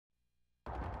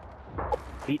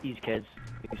Beat these kids.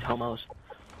 These homos.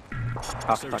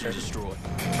 Search and destroy.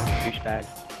 Douchebags.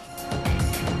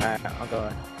 Alright, I'll go.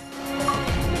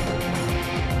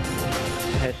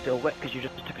 Your hair's still wet because you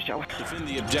just took a shower. Defend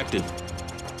the objective.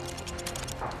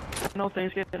 No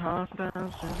things get hard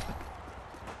sometimes.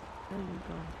 There you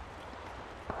go.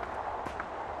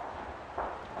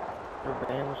 Your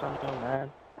band was on your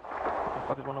mind.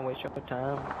 Motherfuckers wanna waste your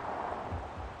time.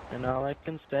 And all I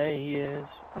can say is,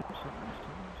 I'm so nice.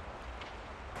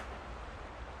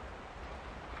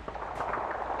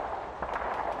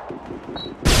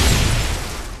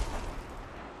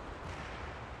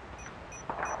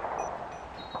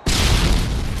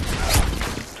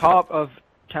 Top of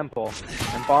temple,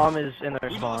 and bomb is in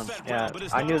their spawn. Yeah,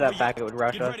 I knew that back it would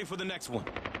rush us. Ready for the next one.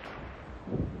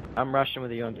 I'm rushing with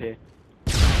the UMP.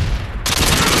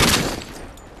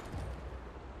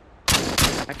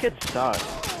 That kid sucks.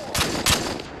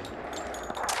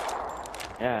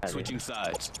 Yeah. Switching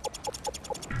sides.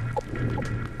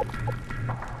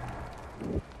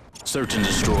 Search and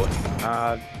destroy.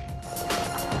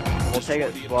 We'll take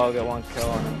it slow, get one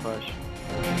kill, and then push.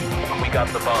 We got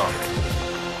the bomb.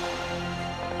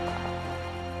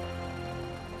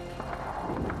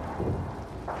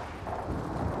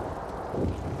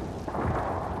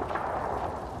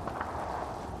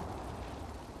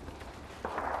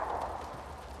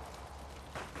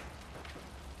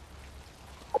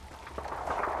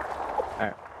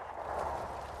 Alright.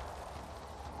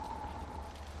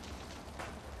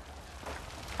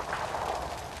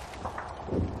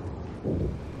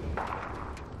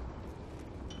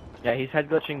 Yeah, he's head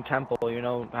glitching temple, you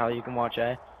know how you can watch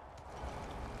A?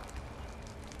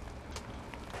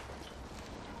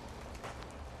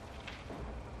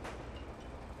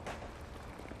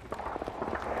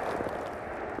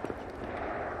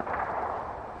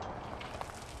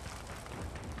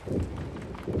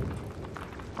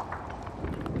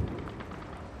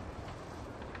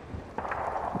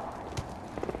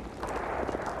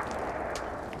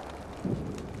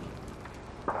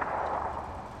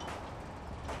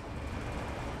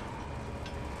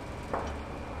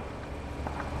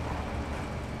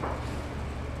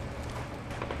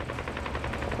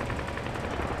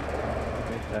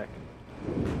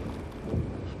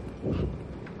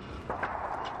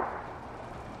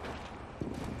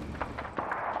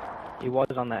 He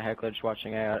was on that head glitch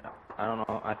watching A. I don't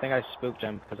know. I think I spooked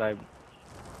him because I...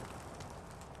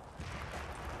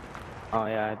 Oh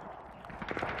yeah.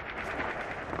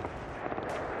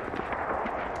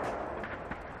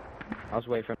 I was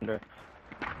waiting for him to...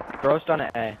 Roast on an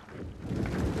A.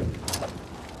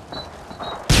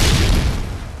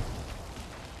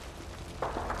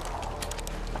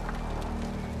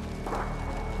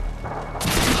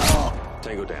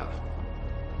 Tango down.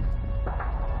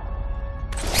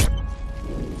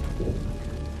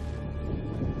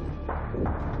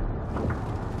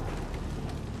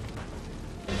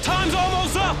 Time's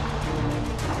almost up!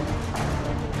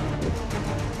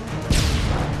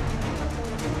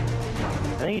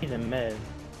 I think he's in mid.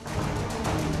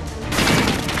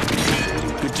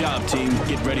 Good job, team.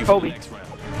 Get ready for Kobe. the next round.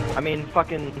 I mean,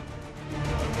 fucking...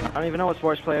 I don't even know a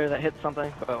sports player that hits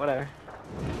something, but whatever.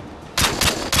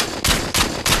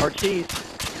 Ortiz.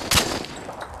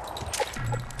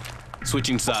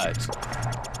 Switching sides.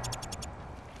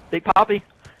 Big Poppy.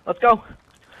 Let's go.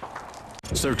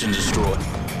 Search and destroy.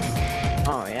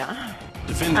 Oh, yeah?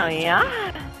 Defend Oh, it.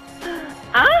 yeah?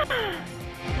 Ah!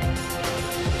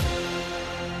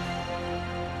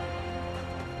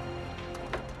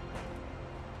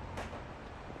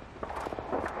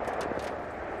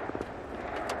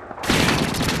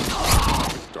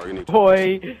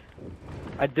 Boy,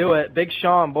 I do it. Big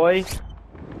Sean, boy.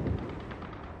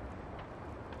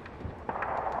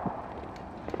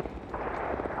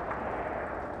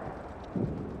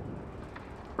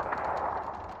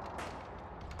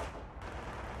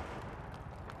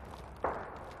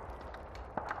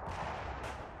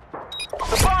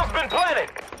 The bomb's been planted!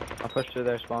 I'll push through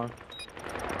their spawn.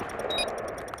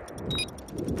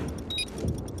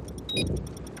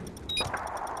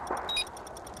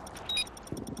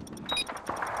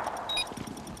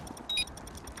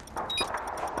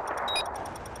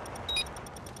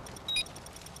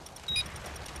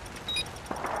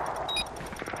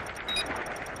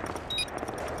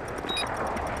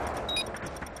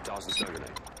 Toss the stun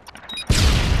grenade.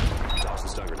 Toss the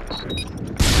stun grenade.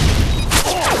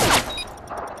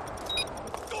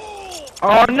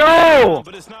 Oh no!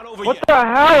 But it's not over What yet. the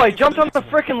hell? I jumped on the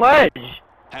freaking ledge!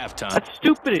 Halftime. That's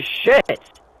stupid as shit!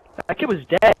 That kid was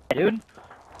dead, dude.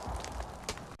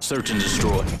 Search and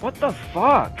destroy. What the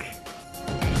fuck?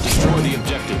 Destroy the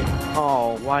objective.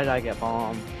 Oh, why did I get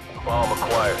bombed? Bomb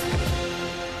acquired.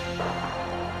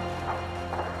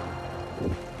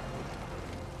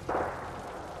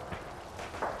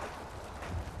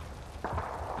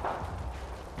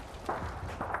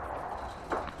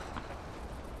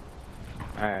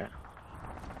 Alright.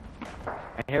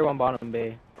 I hear one bottom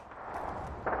B.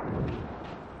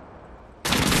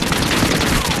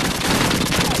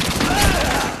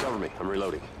 Cover me. I'm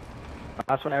reloading.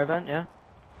 Last one air vent, yeah?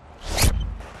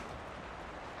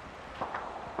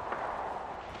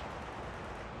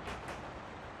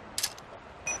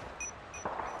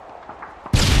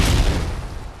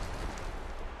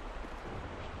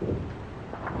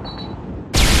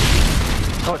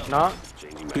 No, it's not.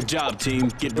 Good job, team.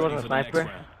 Get There ready wasn't for a the next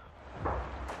sniper. round.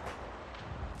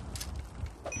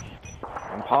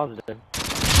 I'm positive.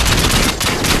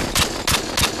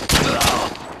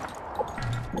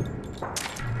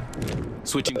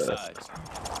 Switching sides.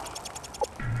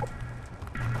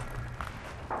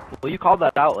 Well, you called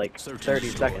that out like Search and 30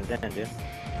 destroy. seconds in, dude.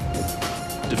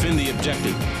 Defend the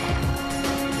objective.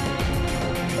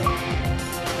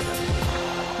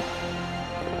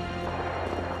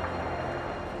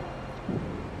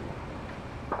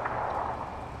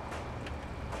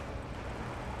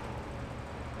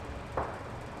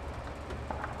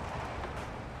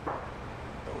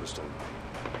 Noticed him.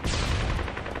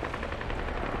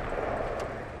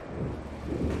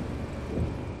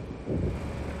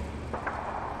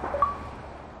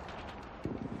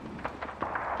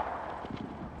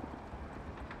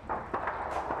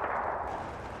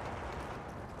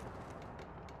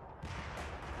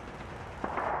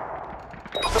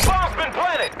 The bomb's been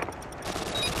planted!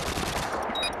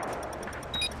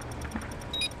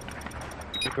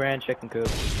 Grand chicken coop.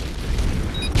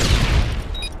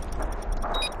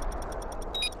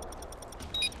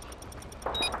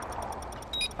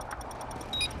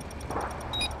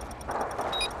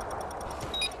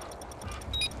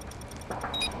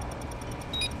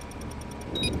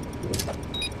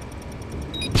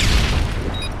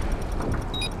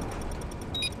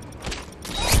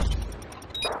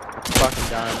 Fucking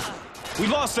done. We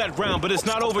lost that round, but it's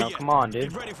not over No, yet. come on, dude.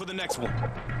 Get ready for the next one.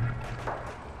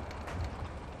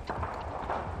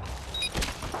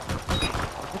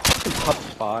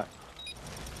 Tough spot.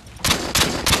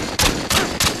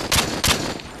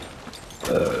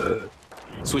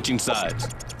 Switching sides.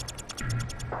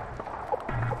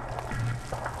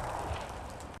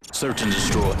 Search and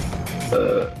destroy.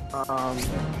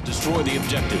 Destroy the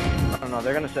objective. I don't know,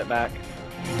 they're gonna sit back.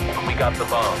 We got the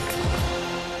bomb.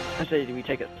 I say we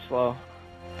take it slow.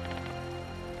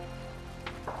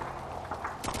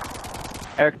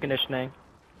 Air conditioning.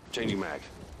 Changing mag.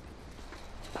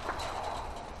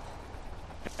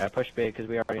 Yeah, push B because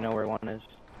we already know where one is.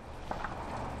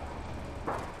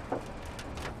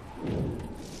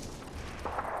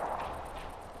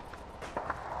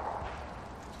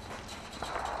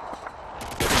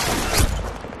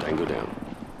 Tango down.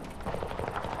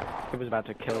 He was about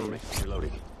to kill you.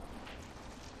 Reloading.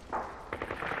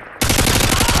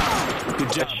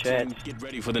 Good job, shit. team. Get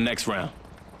ready for the next round.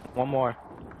 One more.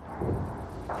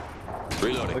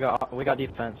 Reloading. We got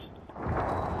defense.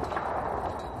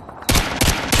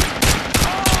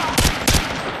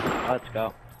 Let's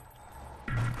go.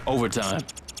 Overtime.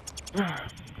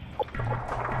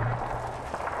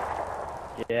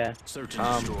 Yeah. Search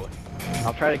and destroy.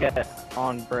 I'll try to get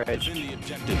on bridge. Defend the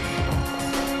objective.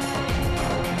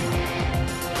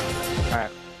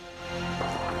 Alright.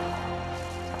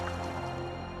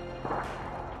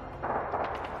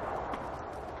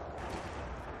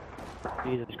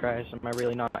 Jesus Christ, am I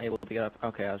really not able to get up?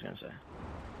 Okay, I was gonna say.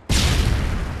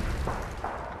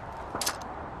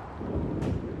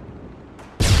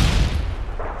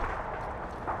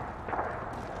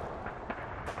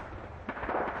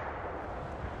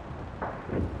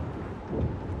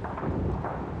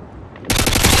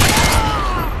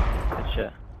 Good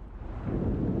shit.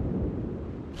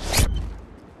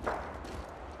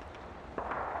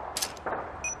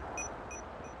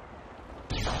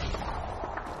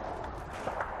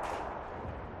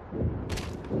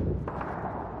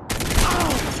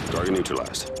 Target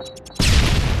neutralized.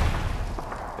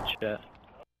 Good shit.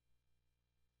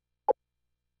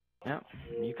 Yeah,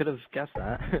 you could have guessed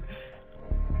that.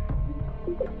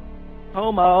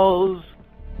 Homos!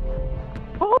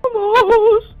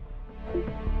 Homos!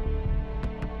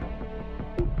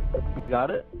 You got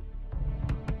it?